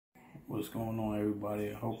What's going on,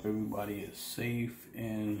 everybody? I hope everybody is safe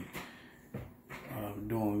and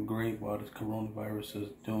doing great while this coronavirus is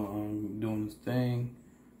doing its thing.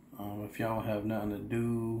 If y'all have nothing to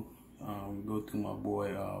do, go through my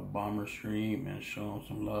boy Bomber stream and show him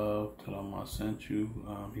some love. Tell him I sent you.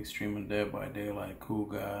 He's streaming Dead by Daylight, cool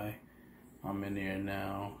guy. I'm in there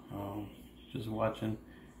now, just watching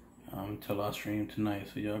until I stream tonight.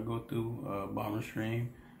 So y'all go through Bomber stream,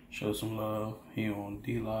 show some love. He on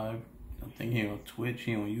DLive. I think he on Twitch,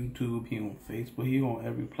 he on YouTube, he on Facebook, he on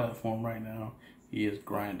every platform right now. He is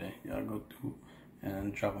grinding. Y'all go through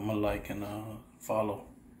and drop him a like and follow.